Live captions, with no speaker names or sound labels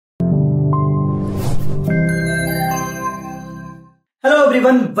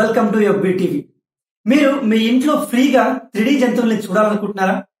Everyone, welcome to FBTV. మీరు మీ ఇంట్లో ఫ్రీగా 3D జంతువుల్ని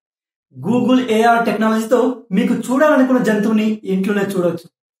చూడాలనుకుంటున్నారా? గూగుల్ AR టెక్నాలజీతో మీకు చూడాలనుకున్న జంతువుని ఇంట్లోనే చూడొచ్చు.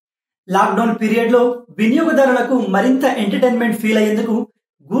 లాక్డౌన్ పీరియడ్ లో వినియోగదారులకు మరింత ఎంటర్టైన్మెంట్ ఫీల్ అయ్యేందుకు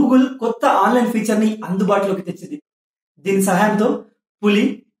గూగుల్ కొత్త ఆన్లైన్ ఫీచర్ ని అందుబాటులోకి తెచ్చింది. దీని సహాయంతో పులి,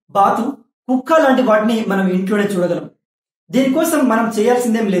 బాతు, కుక్క లాంటి వాటిని మనం ఇంట్లోనే చూడగలం. దీనికోసం మనం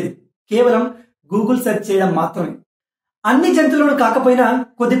చేయాల్సిందేం లేదు, కేవలం గూగుల్ సెర్చ్ చేయడం మాత్రమే. అన్ని జంతువులను కాకపోయినా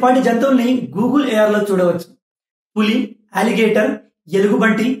కొద్దిపాటి జంతువుల్ని గూగుల్ AR లో చూడవచ్చు. పులి, అలిగేటర్,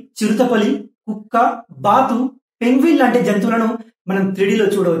 ఎలుగుబంటి, చిరుతపులి, కుక్క, బాతు, పెంగ్విన్ లాంటి జంతువులను మనం 3D లో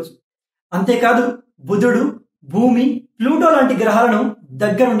చూడవచ్చు. అంతేకాదు బుధుడు, భూమి, ప్లూటో లాంటి గ్రహాలను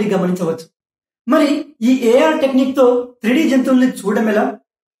దగ్గర నుండి గమనించవచ్చు. మరి ఈ AR టెక్నిక్ తో 3D జంతువుల్ని చూడడం ఎలా?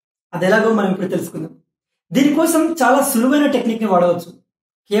 అదెలాగో మనం ఇప్పుడు తెలుసుకుందాం. దీనికోసం చాలా సులువైన టెక్నిక్ ని వాడవచ్చు.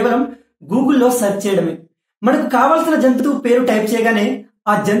 కేవలం గూగుల్లో సెర్చ్ చేయడమే. మనకు కావాల్సిన జంతువు పేరు టైప్ చేయగానే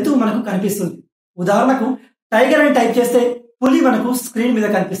ఆ జంతువు మనకు కనిపిస్తుంది. ఉదాహరణకు టైగర్ అని టైప్ చేస్తే పులి మనకు స్క్రీన్ మీద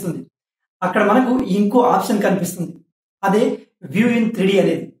కనిపిస్తుంది. అక్కడ మనకు ఇంకో ఆప్షన్ కనిపిస్తుంది, అదే వ్యూ ఇన్ 3D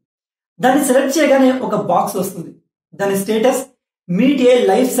అనేది. దాన్ని సెలెక్ట్ చేయగానే ఒక బాక్స్ వస్తుంది. దాని స్టేటస్ మీట్ ఏ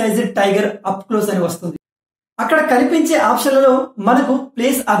life sized tiger up close అని వస్తుంది. అక్కడ కనిపించే ఆప్షన్లలో మనకు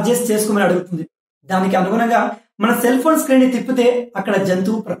ప్లేస్ అడ్జస్ట్ చేసుకోమని అడుగుతుంది. దానికి అనుగుణంగా మన సెల్ ఫోన్ స్క్రీన్ ని తిప్పితే అక్కడ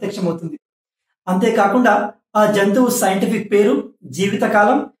జంతువు ప్రత్యక్షమవుతుంది. అంతేకాకుండా ఆ జంతువు సైంటిఫిక్ పేరు,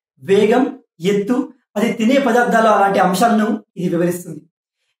 జీవితకాలం, వేగం, ఎత్తు, అది తినే పదార్థాలు అలాంటి అంశాలను ఇది వివరిస్తుంది.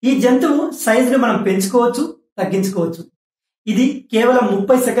 ఈ జంతువు సైజును మనం పెంచుకోవచ్చు, తగ్గించుకోవచ్చు. ఇది కేవలం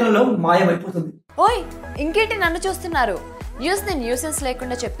 30 సెకండ్లలో మాయమైపోతుంది. ఓయ్, ఇంకేంటి నన్ను చూస్తున్నారు? న్యూస్ ని న్యూసెన్స్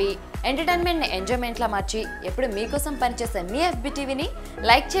లేకుండా చెప్పి ఎంటర్టైన్మెంట్ ని ఎంజాయ్మెంట్ లా మార్చి ఎప్పుడు మీకోసం పనిచేసే మీ FBTVని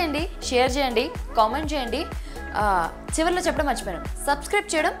లైక్ చేయండి, షేర్ చేయండి, కామెంట్ చేయండి. చివరిలో చెప్పడం మర్చిపోయాను,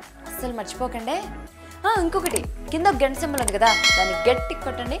 సబ్స్క్రైబ్ చేయడం అస్సలు మర్చిపోకండి. ఇంకొకటి, కింద గంట సింబల్ ఉంది కదా, దాన్ని గట్టిగా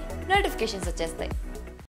కొట్టండి, నోటిఫికేషన్స్ వచ్చేస్తాయి.